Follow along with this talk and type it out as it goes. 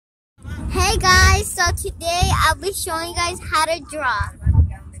Hey guys, so today I'll be showing you guys how to draw.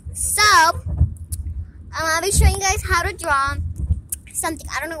 So, I'll be showing you guys how to draw something.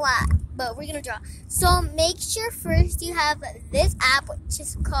 I don't know what, but we're gonna draw. So make sure first you have this app, which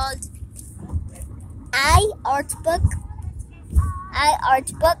is called iArtbook.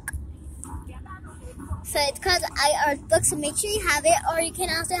 So it's called iArtbook, so make sure you have it, or you can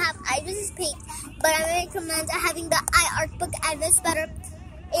also have iBusiness Paint. But I recommend having the iArtbook, and it's better.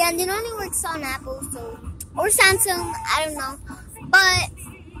 And it only works on Apple, so, or Samsung, I don't know. But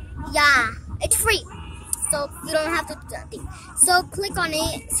yeah, it's free, so you don't have to do anything. So click on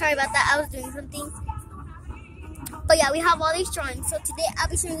it. Sorry about that, I was doing something. But yeah, we have all these drawings. So today I'll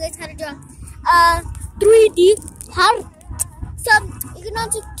be showing you guys how to draw 3D heart. So you can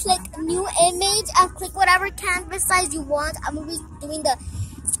also click new image and click whatever canvas size you want. I'm gonna be doing the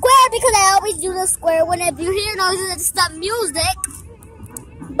square because I always do the square. Whenever you hear noises, it's the music.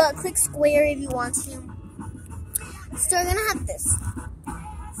 But click square if you want to. So you're gonna have this.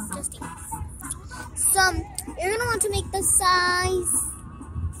 So you're gonna want to make the size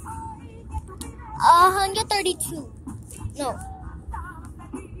 132. No.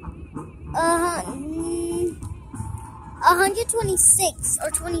 126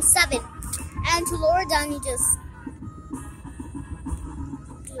 or 27. And to lower down, you just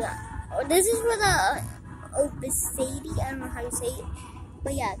do that. Oh, this is for the opacity. I don't know how you say it.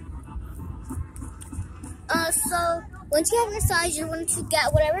 But yeah. So once you have your size, you're going to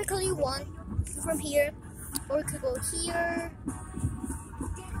get whatever color you want from here, or you could go here.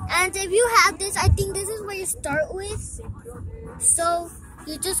 And if you have this, I think this is where you start with. So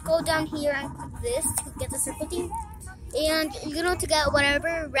you just go down here and click this to get the circle thing, and you're going to get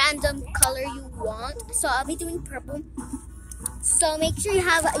whatever random color you want. So I'll be doing purple. So make sure you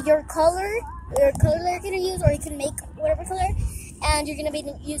have your color that you're going to use, or you can make whatever color. And you're going to be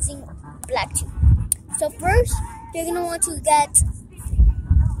using black too. So first, you're going to want to get,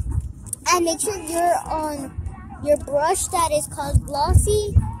 and make sure you're on your brush that is called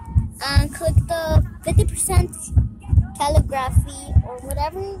glossy, and click the 50% calligraphy or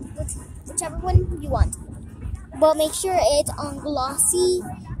whatever, whichever one you want. But make sure it's on glossy,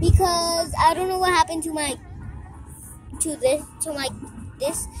 because I don't know what happened to my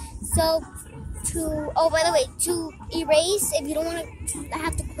this. So by the way, to erase, if you don't want to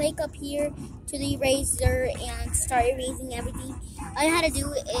have to click up here to the eraser and start erasing everything, all you have to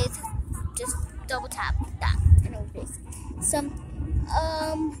do is just double tap that and erase. So,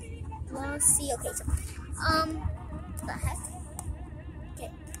 let's see. Okay, so, what the heck?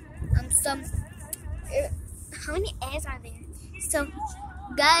 Okay, how many A's are there? So,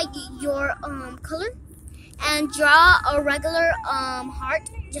 get your color and draw a regular heart,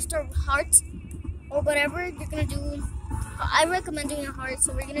 just a heart. Or whatever you're gonna do. I recommend doing a heart,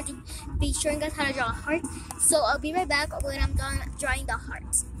 so we're gonna be showing guys how to draw a heart. So I'll be right back when I'm done drawing the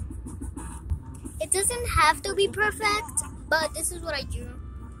heart. It doesn't have to be perfect, but this is what I do.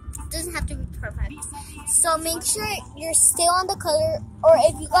 It doesn't have to be perfect. So make sure you're still on the color, or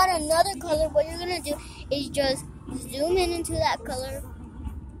if you got another color, what you're gonna do is just zoom in into that color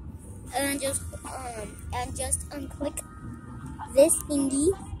and just click this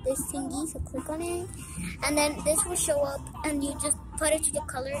thingy, so click on it, and then this will show up, and you just put it to the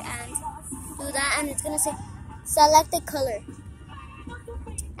color and do that, and it's gonna say select the color,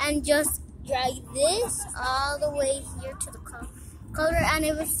 and just drag this all the way here to the color, and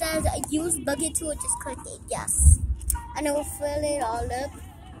if it says use bucket tool, just click it, yes, and it will fill it all up.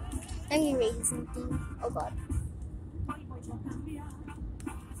 Let me erase something. Oh god,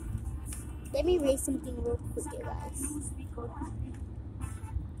 let me erase something real quick, you guys.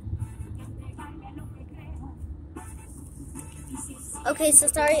 Okay, so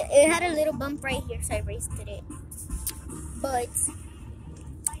sorry, it had a little bump right here, so I erased it. But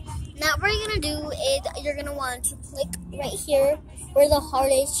now what you're gonna do is you're gonna want to click right here where the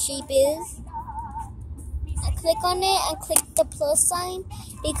heartish shape is, and click on it and click the plus sign,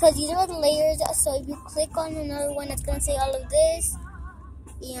 because these are the layers. So if you click on another one, it's gonna say all of this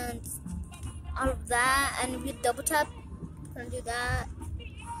and all of that, and if you double tap, it's gonna do that.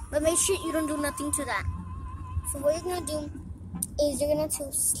 But make sure you don't do nothing to that. So what you're gonna do is you're gonna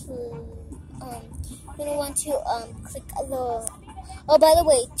want to click the. Oh, by the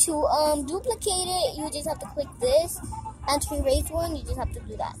way, to duplicate it, you just have to click this, and to erase one, you just have to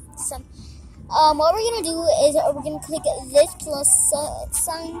do that. So, what we're gonna do is we're gonna click this plus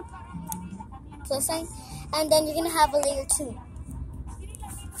sign, and then you're gonna have a layer 2.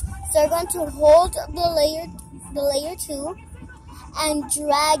 So you're going to hold the layer 2, and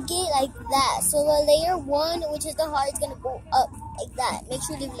drag it like that. So the layer 1, which is the heart, is going to go up like that. Make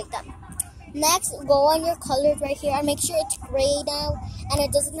sure you leave it like that. Next, go on your colors right here and make sure it's gray now and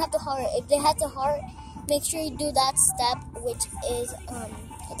it doesn't have the heart. If it has a heart, make sure you do that step, which is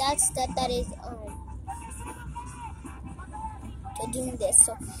to doing this.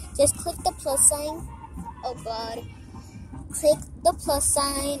 So just click the plus sign. Oh god. Click the plus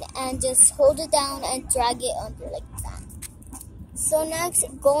sign and just hold it down and drag it under like that. So next,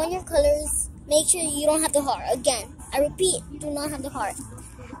 go on your colors. Make sure you don't have the heart. Again, I repeat, do not have the heart.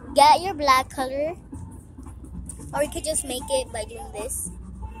 Get your black color, or you could just make it by doing this.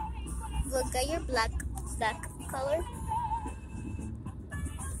 Look at your black color.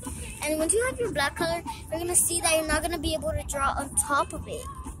 And once you have your black color, you're going to see that you're not going to be able to draw on top of it.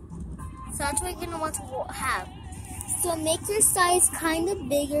 So that's what you're going to want to have. So make your size kind of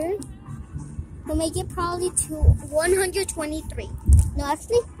bigger. So make it probably to 123. No,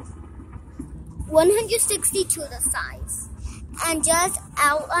 actually, 162 the size. And just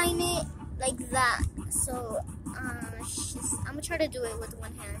outline it like that. So, I'm going to try to do it with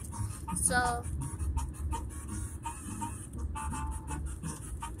one hand. So,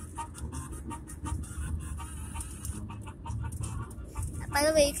 by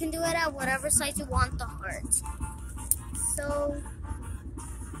the way, you can do it at whatever size you want the heart. So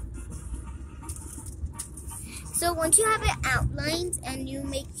once you have it outlined and you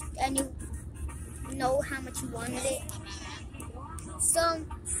know how much you wanted it. So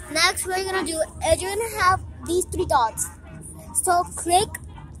next, what you're gonna do is you're gonna have these 3 dots. So click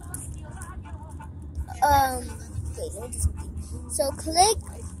wait, let me do something. So click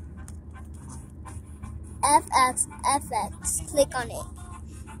FX, click on it.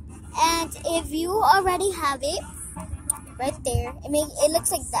 And if you already have it right there, it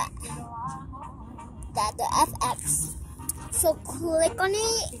looks like that. The FX. So click on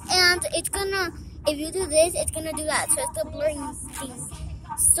it and it's gonna, if you do this, it's gonna do that. So it's the blurring thing.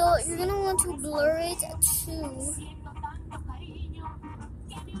 So you're gonna want to blur it to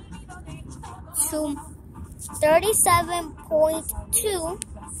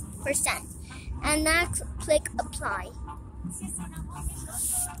 37.2%. And next, click apply.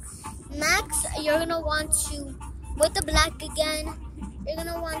 Next, you're gonna want to, with the black again, you're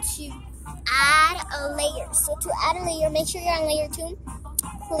gonna want to add a layer. So to add a layer, make sure you're on layer 2.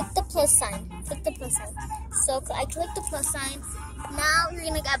 Click the plus sign. So I click the plus sign. Now you're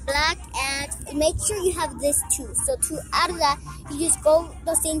gonna get black and make sure you have this too. So to add that, you just go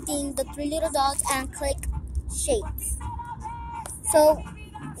the same thing, the 3 little dots, and click shapes. So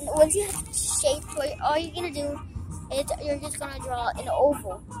once you have shapes, all you're gonna do is you're just gonna draw an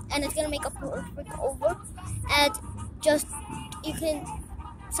oval, and it's gonna make a perfect oval. And just you can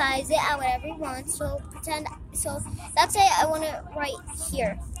size it at whatever you want. So let's say I want it right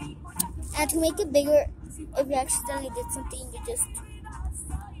here, and to make it bigger, if you accidentally did something, you just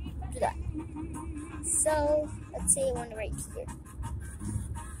do that. So let's say I want it right here,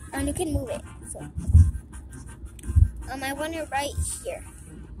 and you can move it. So I want it right here.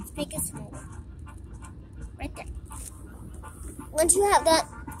 Let's make it smaller, right there. Once you have that,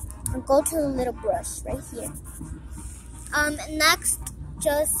 go to the little brush right here. Next,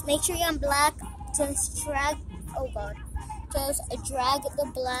 just make sure you're on black. Just drag the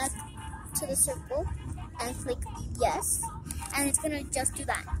black to the circle and click yes, and it's gonna just do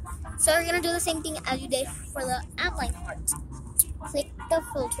that. So you're gonna do the same thing as you did for the outline part. Click the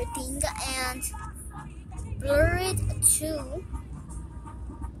filter thing and blur it to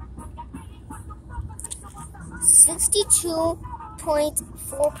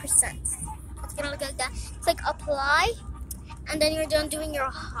 62.4%. It's gonna look like that. Click apply, and then you're done doing your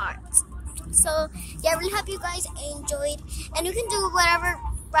heart. So yeah, I really hope you guys enjoyed, and you can do whatever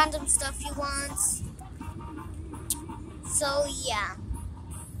random stuff you want. So yeah,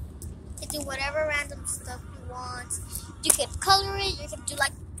 you can do whatever random stuff you want. You can color it, you can do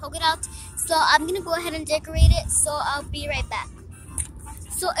like polka dots. So I'm gonna go ahead and decorate it, so I'll be right back.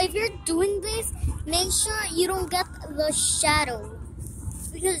 So if you're doing this, make sure you don't get the shadow,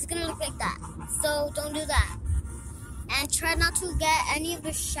 because it's gonna look like that. So don't do that. And try not to get any of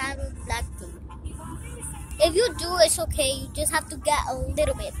the shadow black thing. If you do, it's okay. You just have to get a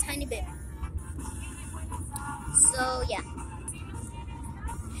little bit, tiny bit. So yeah.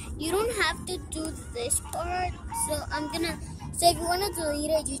 You don't have to do this part. So if you want to delete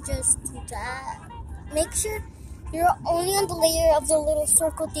it, you just do that. Make sure you're only on the layer of the little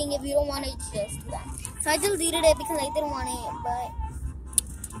circle thing. If you don't want it, just do that. So I deleted it because I didn't want it, but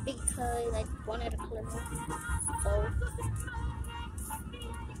because I wanted to color more. So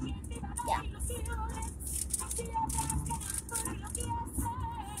yeah.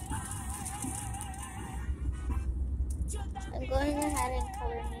 I'm going ahead and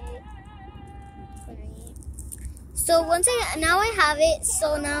coloring it. So now I have it.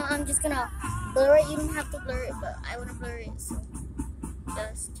 So now I'm just gonna blur it. You don't have to blur it, but I wanna blur it. So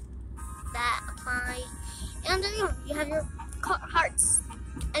just that, apply, and then you have your hearts,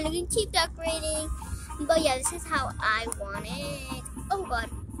 and you can keep decorating. But yeah, this is how I want it. Oh god,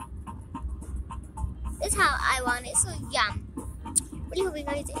 this is how I want it. So yeah, really hope you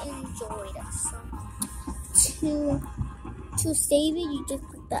guys enjoyed. So to save it, you just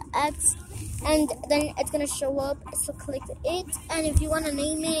click the X, and then it's gonna show up. So click it, and if you want to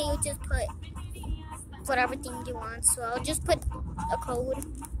name it, you just put whatever thing you want. So I'll just put a code.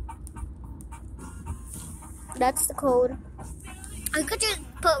 That's the code. You could just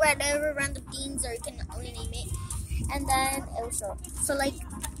put whatever random themes, or you can only name it, and then it will show up. So like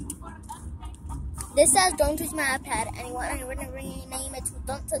this says don't touch my iPad, and you want to rename it to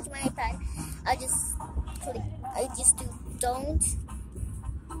don't touch my iPad. I just do don't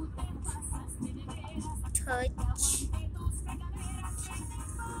touch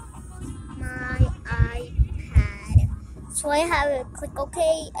my iPad. So I have it, click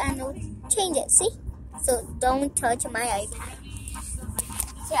OK, and it'll change it. See? So don't touch my iPad.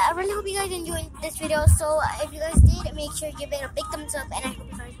 So yeah, I really hope you guys enjoyed this video. So if you guys did, make sure you give it a big thumbs up, and I hope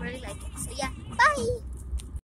you guys really like it. So yeah, bye.